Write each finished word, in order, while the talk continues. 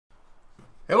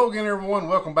Hello again, everyone.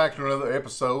 Welcome back to another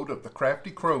episode of the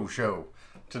Crafty Crow Show.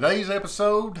 Today's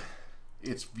episode,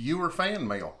 it's viewer fan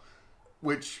mail,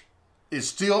 which is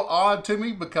still odd to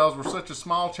me because we're such a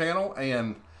small channel,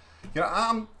 and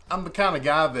I'm the kind of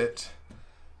guy that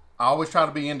I always try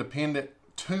to be independent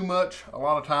too much a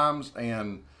lot of times,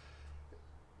 and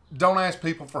don't ask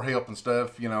people for help and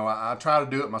stuff. I try to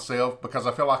do it myself because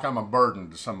I feel like I'm a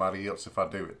burden to somebody else if I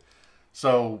do it.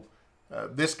 So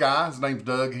this guy, his name's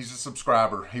Doug, he's a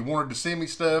subscriber. He wanted to send me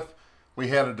stuff. We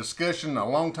had a discussion a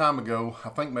long time ago, I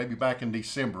think maybe back in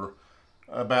December,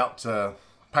 about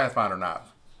Pathfinder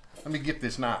knife. Let me get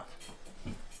this knife.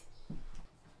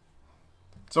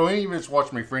 So any of you that's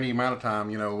watched me for any amount of time,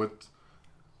 with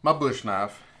my bush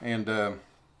knife and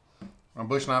my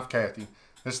bush knife Crafty.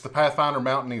 This is the Pathfinder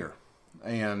Mountaineer.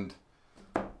 And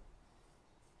oh,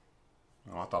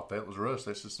 I thought that was rust.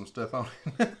 That's just some stuff on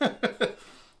it.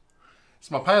 It's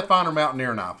my Pathfinder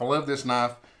Mountaineer knife. I love this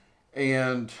knife,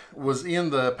 and was in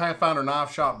the Pathfinder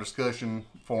knife shop discussion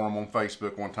forum on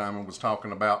Facebook one time and was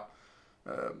talking about,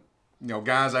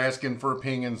 guys asking for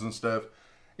opinions and stuff.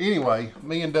 Anyway,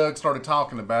 me and Doug started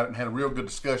talking about it and had a real good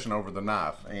discussion over the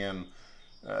knife, and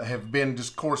have been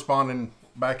just corresponding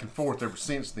back and forth ever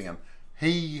since then.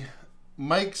 He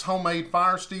makes homemade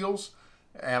fire steels,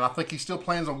 and I think he still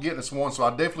plans on getting us one, so I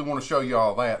definitely want to show you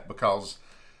all that because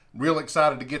real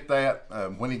excited to get that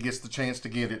when he gets the chance to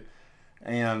get it.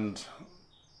 And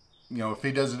if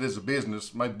he does it as a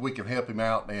business, maybe we can help him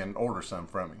out and order some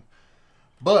from him.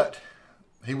 But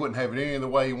he wouldn't have it any other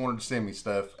way. He wanted to send me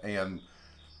stuff, and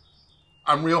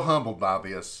I'm real humbled by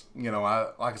this.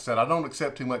 Like I said, I don't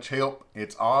accept too much help.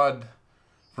 It's odd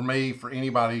for me, for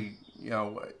anybody.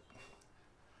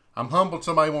 I'm humbled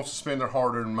somebody wants to spend their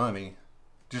hard-earned money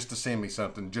just to send me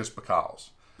something just because.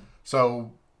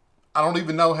 So I don't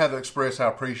even know how to express how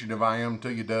appreciative I am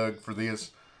to you, Doug, for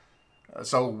this.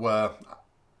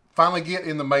 Finally get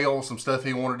in the mail some stuff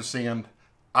he wanted to send.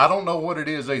 I don't know what it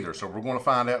is either, so we're going to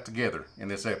find out together in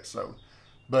this episode.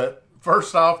 But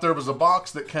first off, there was a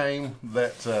box that came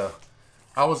that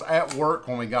I was at work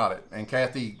when we got it. And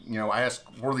Kathy, asked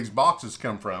where these boxes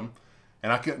come from.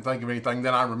 And I couldn't think of anything.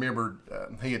 Then I remembered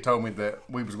he had told me that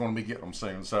we was going to be getting them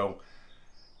soon. So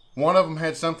one of them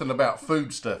had something about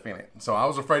food stuff in it. So I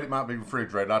was afraid it might be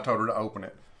refrigerated. I told her to open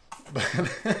it.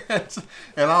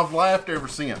 And I've laughed ever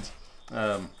since.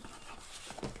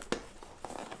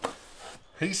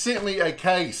 He sent me a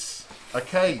case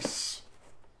of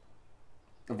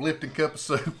Lipton cup of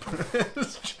soup.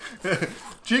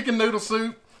 Chicken noodle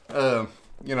soup. I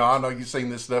know you've seen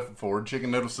this stuff before, chicken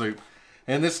noodle soup.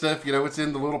 And this stuff, it's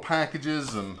in the little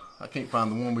packages, and I can't find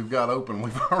the one we've got open.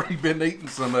 We've already been eating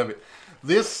some of it.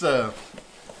 This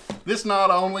not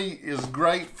only is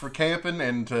great for camping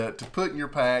and to put in your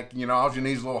pack, all you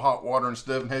need is a little hot water and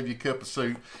stuff and have your cup of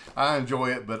soup. I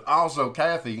enjoy it, but also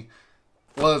Kathy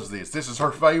loves this. This is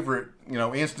her favorite,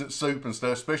 instant soup and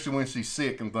stuff, especially when she's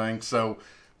sick and things. So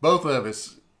both of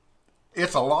us,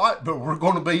 it's a lot, but we're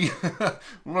going to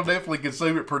definitely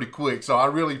consume it pretty quick. So I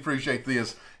really appreciate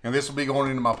this, and this will be going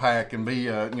into my pack and be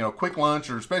a quick lunch,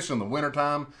 or especially in the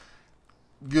wintertime.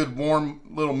 Good warm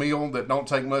little meal that don't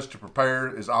take much to prepare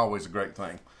is always a great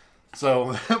thing.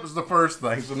 So that was the first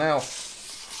thing. So now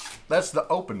that's the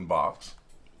open box.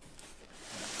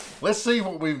 Let's see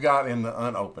what we've got in the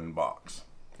unopened box.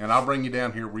 And I'll bring you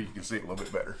down here where you can see it a little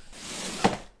bit better.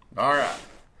 All right.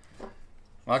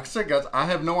 Like I said, guys, I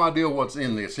have no idea what's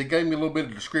in this. He gave me a little bit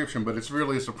of description, but it's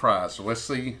really a surprise. So let's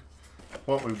see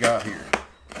what we've got here.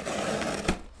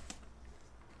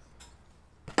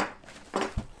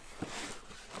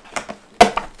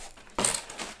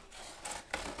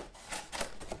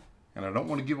 And I don't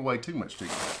want to give away too much to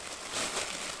you.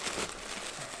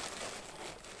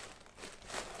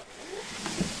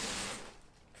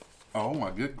 Oh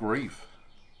my good grief.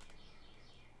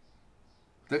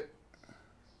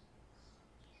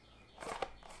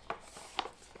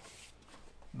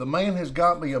 The man has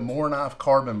got me a More Knife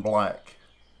Carbon Black.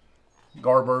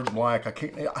 Garbird Black. I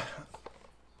can't.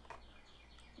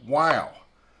 Wow.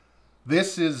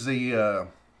 This is a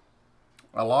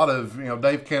lot of,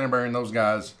 Dave Canterbury and those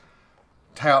guys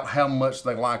tout how much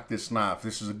they like this knife.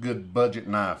 This is a good budget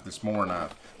knife, this More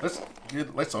knife. Let's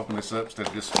open this up instead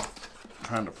of just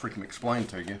trying to freaking explain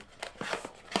to you.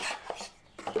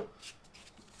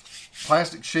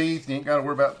 Plastic sheath, you ain't got to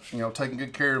worry about, taking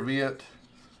good care of it.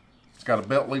 It's got a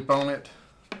belt loop on it.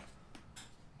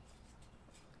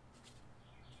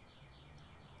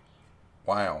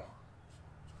 Wow.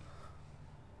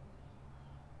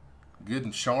 Good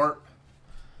and sharp.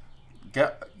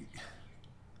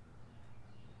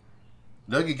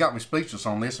 Dougie got me speechless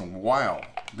on this one. Wow.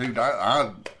 Dude,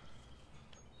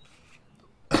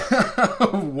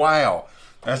 Wow.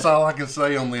 That's all I can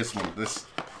say on this one. This,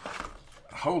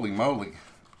 holy moly.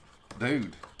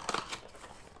 Dude.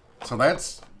 So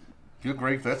that's, good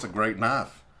grief, that's a great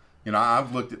knife. You know,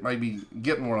 I've looked at maybe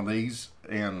getting one of these,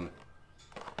 and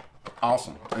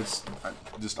awesome. It's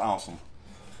just awesome.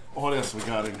 What else we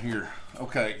got in here?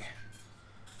 Okay.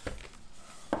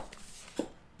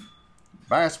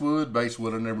 Basswood,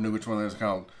 basswood, I never knew which one that was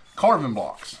called. Carving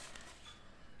blocks.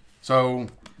 So,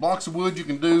 blocks of wood, you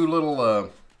can do little, oh,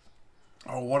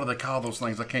 what do they call those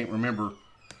things? I can't remember.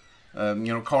 You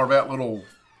know, carve out little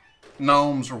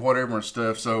gnomes or whatever and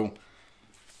stuff. So,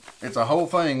 it's a whole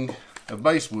thing of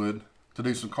basswood to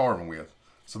do some carving with.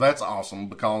 So that's awesome,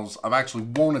 because I've actually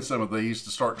wanted some of these to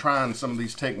start trying some of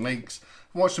these techniques.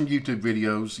 Watch some YouTube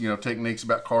videos, you know, techniques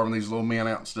about carving these little men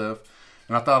out and stuff.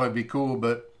 And I thought it'd be cool,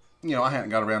 but, you know, I hadn't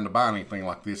got around to buying anything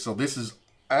like this. So this is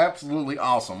absolutely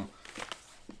awesome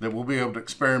that we'll be able to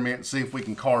experiment and see if we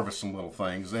can carve us some little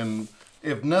things. And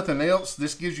if nothing else,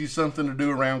 this gives you something to do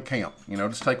around camp. You know,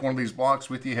 just take one of these blocks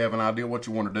with you, have an idea what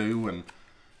you want to do,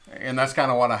 and that's kind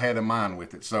of what I had in mind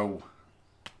with it. So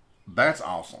that's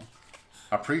awesome.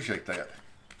 I appreciate that.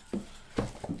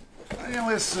 And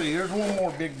let's see, there's one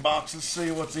more big box. Let's see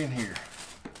what's in here.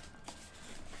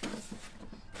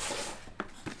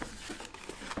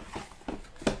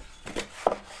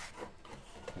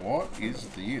 What is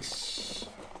this?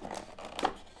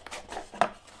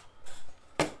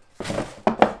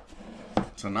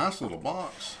 It's a nice little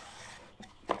box.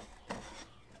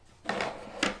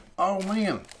 Oh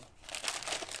man.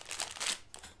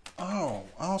 Oh,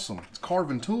 awesome. It's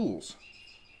carving tools.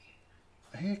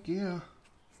 Heck yeah.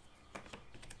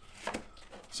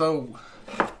 So,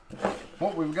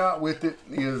 what we've got with it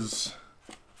is,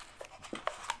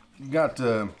 you got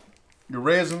your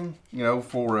resin, you know,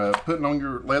 for putting on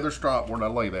your leather strop. Where did I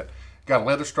lay that? Got a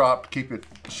leather strop to keep it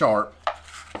sharp.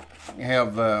 You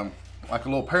have like a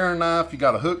little paring knife. You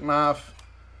got a hook knife.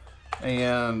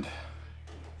 And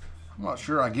I'm not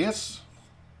sure, I guess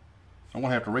I'm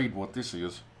gonna have to read what this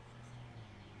is.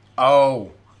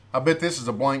 Oh, I bet this is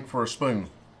a blank for a spoon.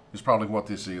 Is probably what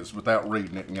this is, without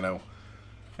reading it, you know.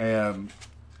 And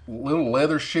little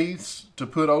leather sheaths to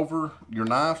put over your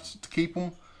knives to keep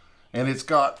them. And it's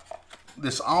got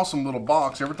this awesome little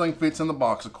box. Everything fits in the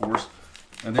box, of course.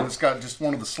 And then it's got just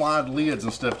one of the slide lids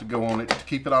and stuff to go on it to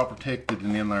keep it all protected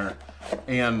and in there.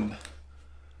 And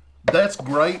that's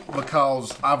great,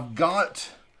 because I've got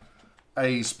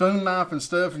a spoon knife and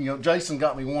stuff, and you know, Jason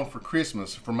got me one for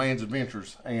Christmas for Man's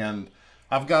Adventures, and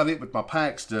I've got it with my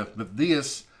pack stuff, but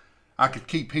this I could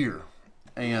keep here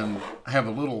and have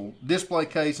a little display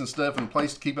case and stuff and a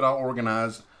place to keep it all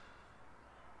organized.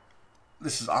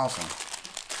 This is awesome.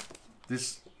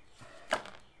 This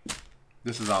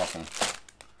is awesome.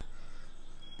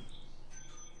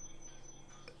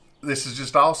 This is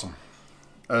just awesome.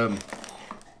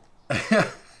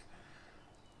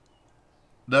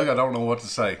 Doug, I don't know what to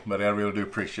say, but I really do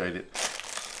appreciate it.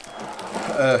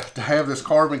 To have this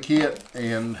carving kit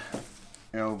and,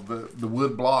 you know, the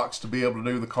wood blocks to be able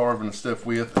to do the carving and stuff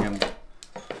with, and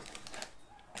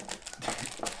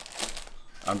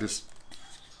I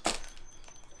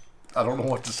don't know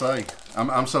what to say.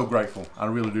 I'm so grateful. I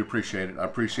really do appreciate it. I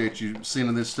appreciate you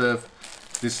sending this stuff.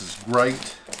 This is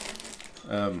great.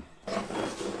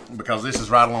 Because this is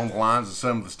right along the lines of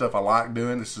some of the stuff I like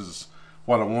doing. This is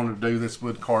what I wanted to do, this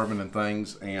wood carving and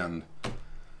things, and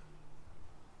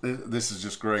this is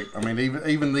just great. I mean,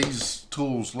 even these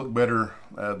tools look better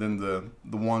than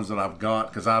the ones that I've got,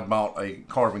 because I bought a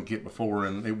carving kit before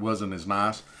and it wasn't as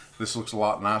nice. This looks a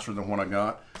lot nicer than what I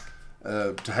got.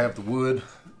 To have the wood,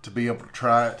 to be able to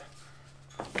try it,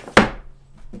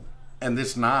 and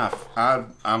this knife,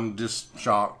 I'm just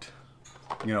shocked.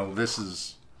 You know, this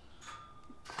is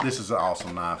an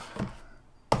awesome knife.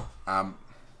 I'm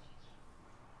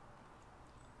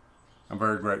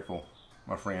very grateful,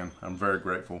 my friend. I'm very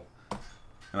grateful,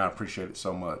 and I appreciate it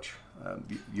so much.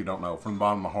 You don't know. From the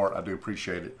bottom of my heart, I do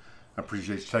appreciate it. I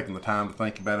appreciate you taking the time to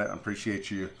think about it. I appreciate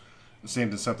you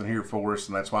sending something here for us,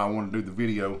 and that's why I want to do the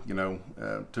video, you know,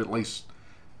 to at least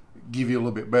give you a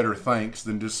little bit better thanks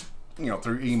than just, you know,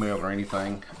 through email or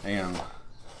anything. And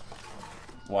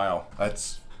wow,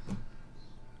 it's an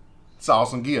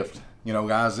awesome gift. You know,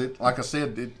 guys, like I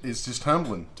said, it's just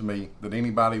humbling to me that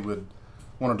anybody would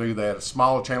want to do that. As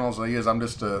small a channel as it is, I'm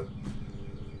just a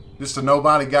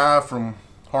nobody guy from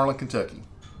Harlan, Kentucky.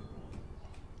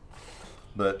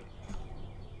 But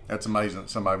that's amazing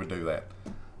that somebody would do that.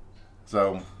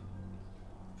 So,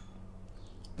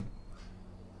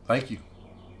 thank you.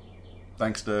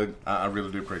 Thanks, Doug. I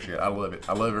really do appreciate it. I love it.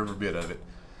 I love every bit of it.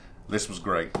 This was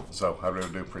great. So, I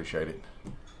really do appreciate it.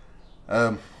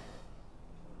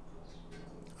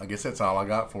 I guess that's all I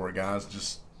got for it, guys.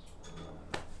 Just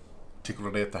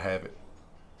tickled to death to have it.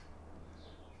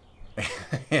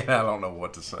 And I don't know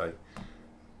what to say.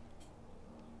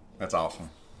 That's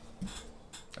awesome.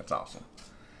 That's awesome.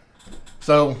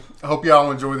 So I hope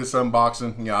y'all enjoy this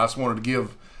unboxing. You know, I just wanted to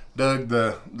give Doug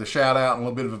the shout out and a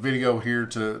little bit of a video here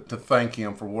to thank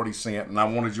him for what he sent, and I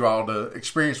wanted you all to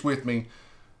experience with me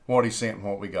what he sent and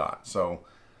what we got. So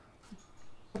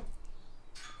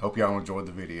hope y'all enjoyed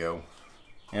the video.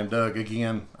 And Doug,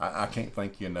 again, I can't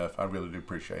thank you enough. I really do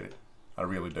appreciate it. I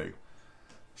really do.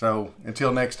 So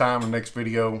until next time, in the next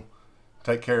video,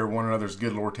 take care of one another as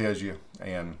good Lord tells you,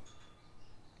 and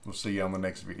we'll see you on the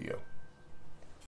next video.